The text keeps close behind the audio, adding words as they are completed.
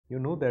You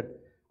know that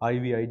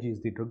IVIG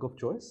is the drug of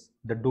choice.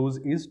 The dose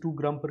is 2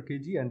 gram per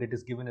kg and it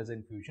is given as an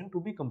infusion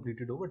to be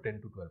completed over 10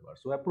 to 12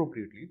 hours. So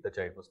appropriately the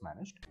child was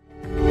managed.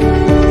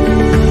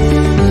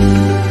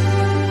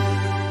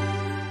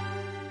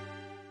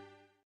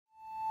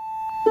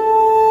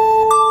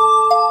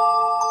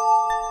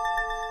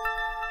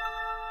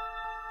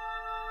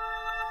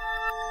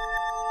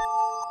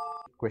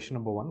 Question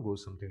number 1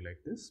 goes something like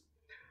this.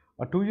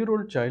 A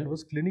 2-year-old child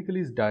was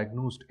clinically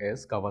diagnosed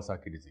as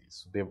Kawasaki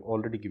disease. They have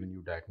already given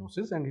you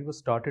diagnosis and he was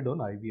started on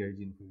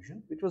IVIG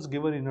infusion, which was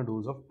given in a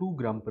dose of 2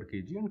 gram per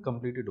kg and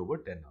completed over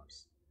 10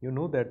 hours. You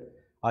know that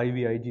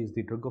IVIG is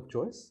the drug of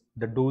choice.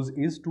 The dose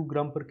is 2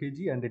 gram per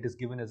kg and it is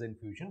given as an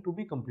infusion to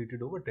be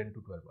completed over 10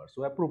 to 12 hours.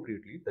 So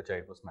appropriately the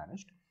child was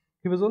managed.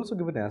 He was also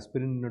given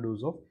aspirin in a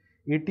dose of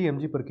 80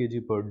 mg per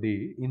kg per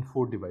day in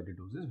 4 divided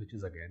doses, which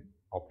is again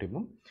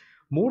optimum.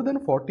 More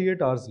than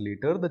 48 hours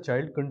later, the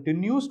child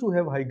continues to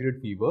have high-grade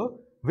fever.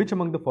 Which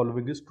among the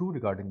following is true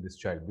regarding this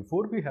child?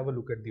 Before we have a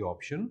look at the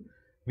option,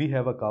 we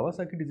have a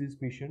Kawasaki disease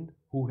patient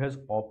who has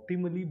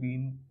optimally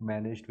been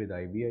managed with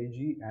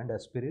IVIG and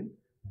aspirin,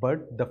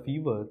 but the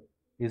fever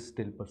is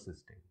still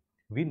persisting.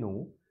 We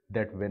know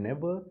that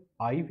whenever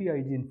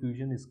IVIG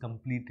infusion is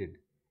completed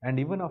and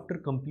even after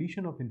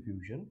completion of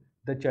infusion,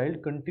 the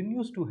child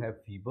continues to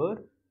have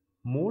fever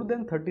more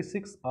than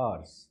 36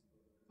 hours.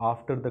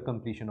 After the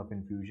completion of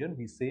infusion,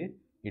 we say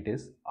it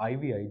is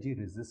IVIG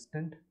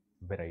resistant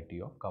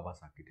variety of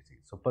Kawasaki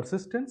disease. So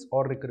persistence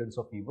or recurrence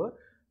of fever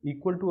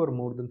equal to or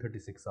more than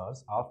 36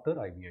 hours after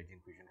IVIG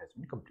infusion has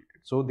been completed.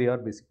 So they are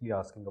basically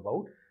asking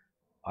about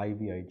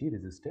IVIG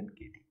resistant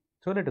KD.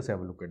 So let us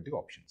have a look at the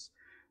options.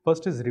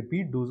 First is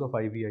repeat dose of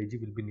IVIG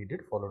will be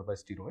needed, followed by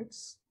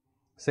steroids.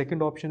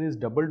 Second option is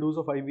double dose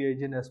of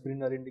IVIG and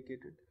aspirin are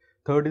indicated.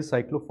 Third is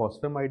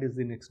cyclophosphamide is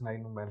the next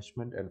line of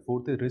management, and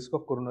fourth is risk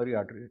of coronary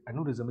artery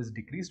aneurysm is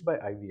decreased by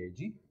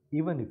IVIG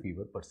even if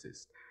fever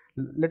persists.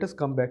 Let us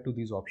come back to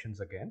these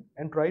options again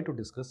and try to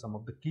discuss some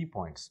of the key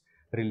points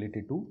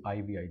related to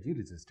IVIG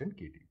resistant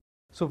KD.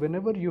 So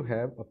whenever you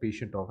have a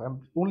patient of, I'm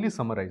only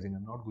summarizing,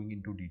 I'm not going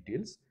into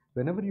details.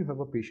 Whenever you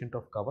have a patient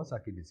of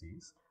Kawasaki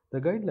disease,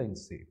 the guidelines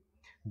say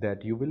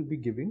that you will be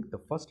giving the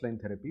first line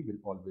therapy will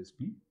always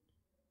be,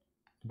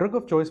 drug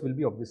of choice will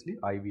be obviously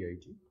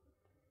IVIG.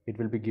 It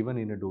will be given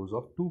in a dose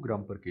of 2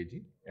 gram per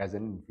kg as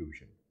an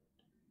infusion,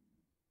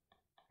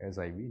 as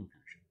IV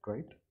infusion,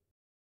 right?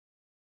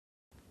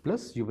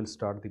 Plus you will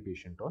start the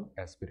patient on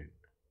aspirin.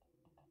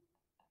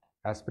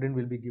 Aspirin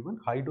will be given,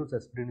 high dose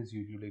aspirin is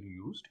usually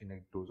used in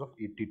a dose of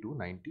 80 to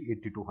 90,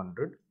 80 to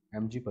 100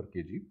 mg per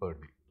kg per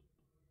day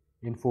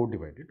in 4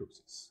 divided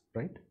doses,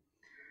 right?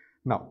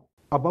 Now,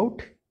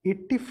 about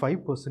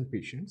 85%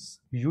 patients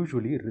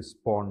usually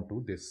respond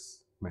to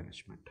this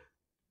management.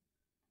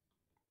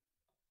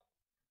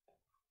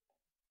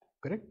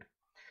 Correct?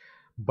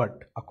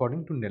 But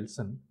according to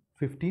Nelson,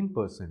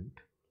 15%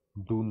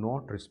 do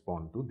not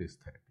respond to this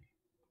therapy.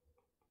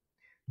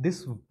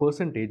 This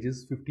percentage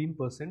is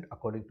 15%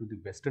 according to the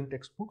Western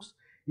textbooks.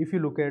 If you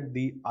look at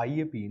the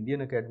IAP,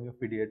 Indian Academy of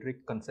Pediatric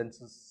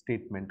consensus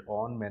statement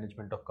on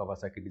management of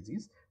Kawasaki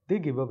disease, they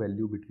give a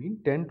value between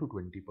 10 to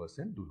 20%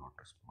 do not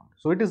respond.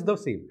 So it is the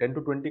same, 10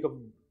 to 20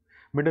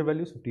 middle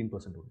value is 15%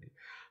 only.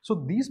 So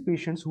these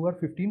patients who are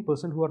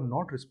 15% who are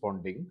not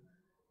responding,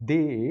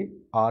 they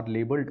are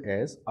labeled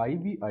as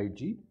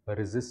IVIG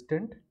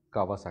resistant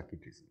Kawasaki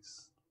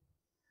disease.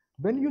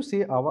 When you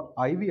say our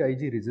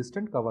IVIG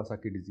resistant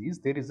Kawasaki disease,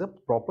 there is a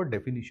proper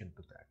definition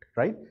to that,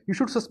 right? You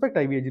should suspect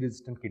IVIG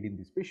resistant KD in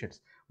these patients.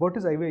 What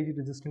is IVIG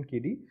resistant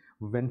KD?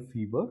 When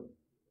fever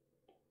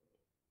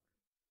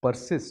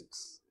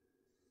persists.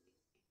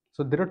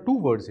 So there are two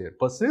words here,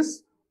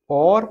 persists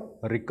or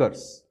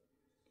recurs.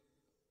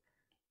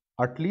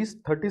 At least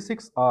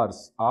 36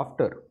 hours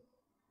after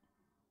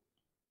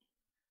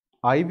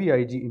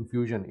IVIG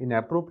infusion in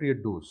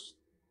appropriate dose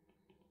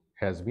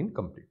has been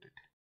completed.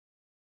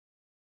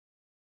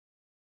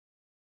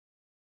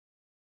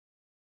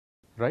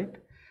 Right?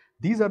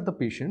 These are the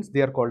patients,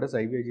 they are called as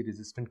IVIG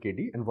resistant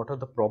KD, and what are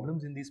the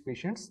problems in these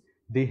patients?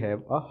 They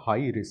have a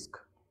high risk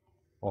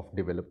of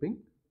developing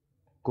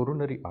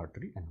coronary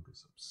artery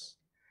aneurysms.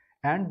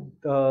 And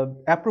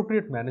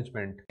appropriate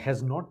management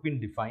has not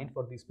been defined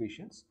for these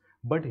patients,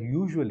 but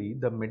usually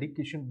the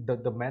medication,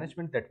 the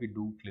management that we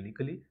do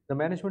clinically, the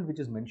management which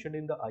is mentioned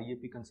in the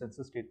IAP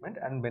consensus statement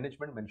and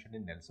management mentioned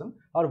in Nelson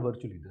are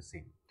virtually the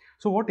same.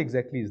 So what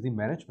exactly is the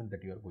management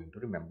that you are going to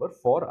remember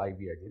for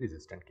IVIG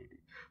resistant KD?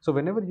 So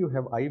whenever you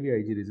have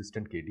IVIG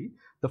resistant KD,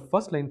 the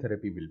first line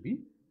therapy will be,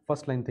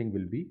 first line thing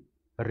will be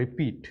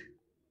repeat.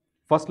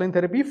 First line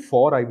therapy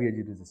for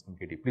IVIG resistant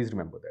KD, please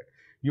remember that.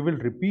 You will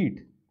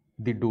repeat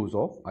the dose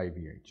of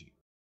IVIG,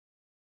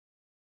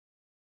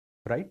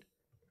 right?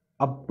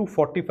 Up to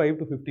 45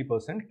 to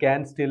 50%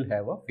 can still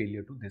have a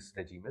failure to this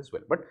regime as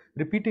well. But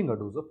repeating a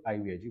dose of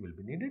IVIG will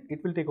be needed.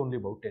 It will take only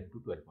about 10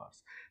 to 12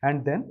 hours.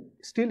 And then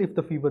still if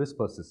the fever is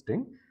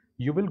persisting,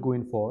 you will go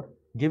in for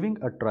giving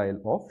a trial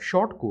of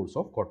short course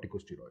of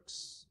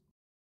corticosteroids.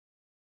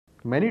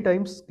 Many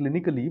times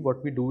clinically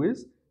what we do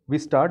is we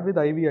start with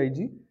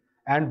IVIG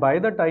And by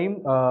the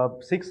time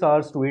 6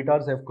 hours to 8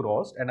 hours have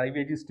crossed and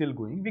IVIG is still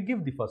going, we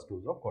give the first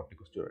dose of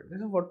corticosteroid. This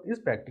is what is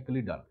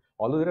practically done.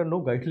 Although there are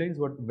no guidelines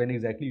when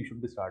exactly you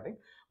should be starting,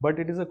 but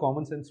it is a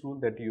common sense rule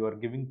that you are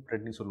giving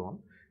prednisolone,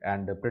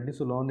 and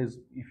prednisolone is,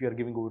 if you are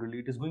giving orally,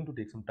 it is going to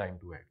take some time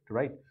to act,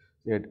 right?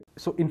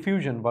 So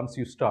infusion, once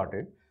you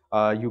started,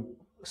 you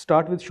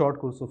start with short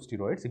course of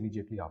steroids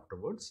immediately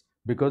afterwards,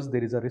 because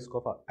there is a risk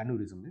of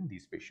aneurysm in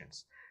these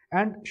patients.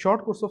 And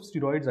short course of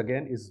steroids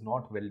again is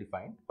not well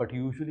defined, but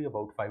usually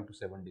about 5 to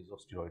 7 days of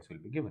steroids will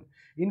be given.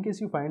 In case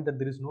you find that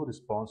there is no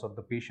response, or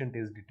the patient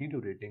is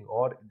deteriorating,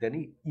 or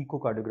any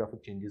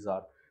echocardiographic changes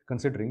are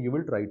considering, you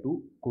will try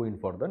to go in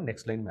for the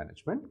next line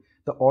management.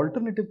 The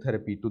alternative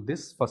therapy to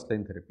this first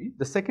line therapy,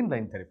 the second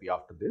line therapy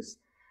after this,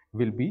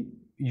 will be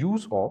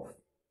use of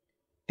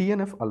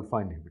TNF alpha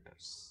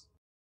inhibitors.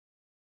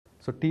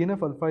 So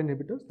TNF alpha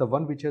inhibitors, the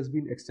one which has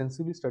been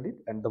extensively studied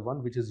and the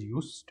one which is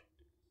used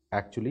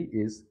actually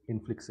is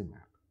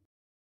infliximab.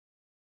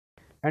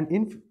 And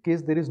in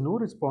case there is no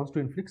response to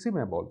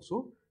infliximab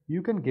also,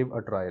 you can give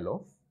a trial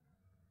of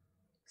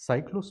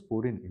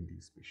cyclosporin in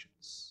these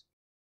patients.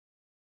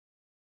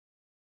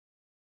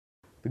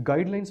 The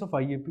guidelines of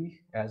IAP,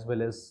 as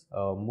well as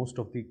most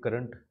of the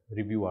current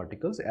review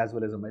articles, as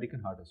well as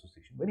American Heart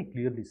Association, very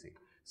clearly say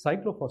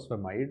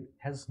cyclophosphamide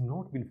has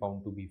not been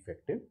found to be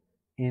effective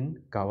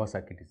in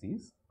Kawasaki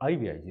disease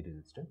IVIG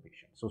resistant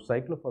patients. So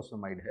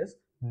cyclophosphamide has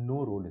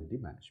no role in the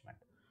management.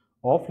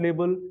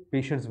 Off-label,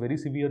 patients very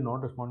severe,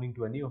 not responding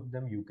to any of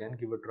them, you can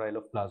give a trial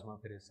of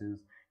plasmapheresis.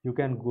 You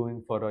can go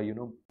in for a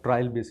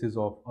trial basis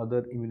of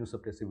other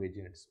immunosuppressive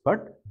agents.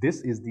 But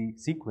this is the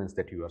sequence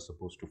that you are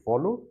supposed to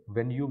follow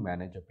when you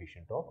manage a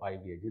patient of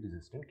IVIG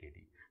resistant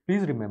KD.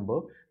 Please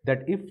remember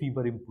that if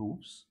fever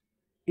improves,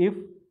 if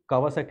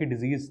Kawasaki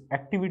disease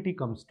activity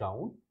comes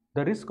down,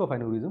 the risk of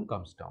aneurysm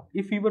comes down.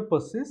 If fever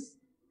persists,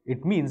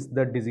 it means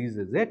the disease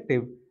is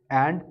active,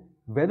 and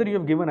whether you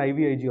have given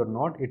IVIG or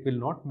not, it will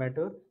not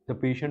matter. The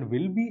patient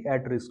will be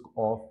at risk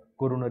of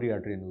coronary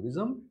artery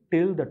aneurysm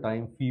till the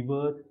time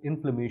fever,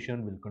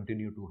 inflammation will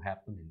continue to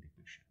happen in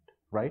the patient,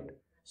 right?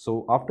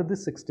 So after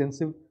this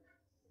extensive,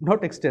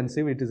 not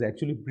extensive, it is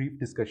actually brief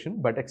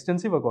discussion, but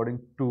extensive according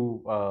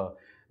to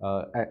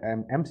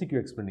MCQ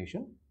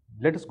explanation,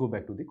 let us go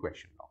back to the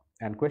question now.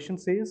 And question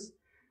says,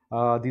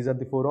 these are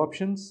the 4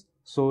 options.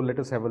 So let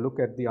us have a look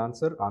at the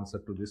answer. Answer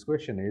to this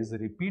question is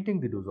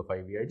repeating the dose of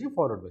IVIG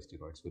followed by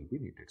steroids will be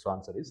needed. So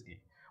answer is A.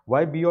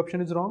 Why B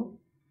option is wrong?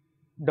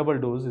 Double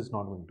dose is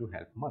not going to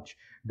help much.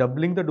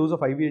 Doubling the dose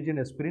of IVIG and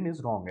aspirin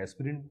is wrong.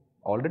 Aspirin,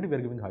 already we are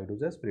giving high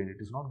dose aspirin. It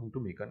is not going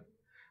to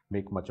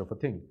make much of a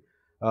thing.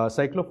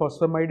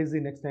 Cyclophosphamide is the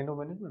next line of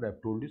management. I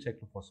have told you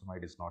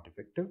cyclophosphamide is not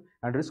effective,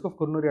 and risk of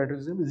coronary artery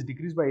aneurysm is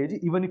decreased by age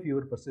even if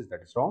fever persists.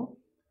 That is wrong.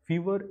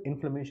 Fever,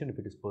 inflammation, if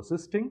it is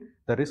persisting,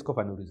 the risk of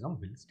aneurysm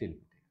will still be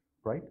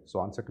there, right?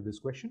 So answer to this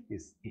question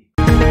is A.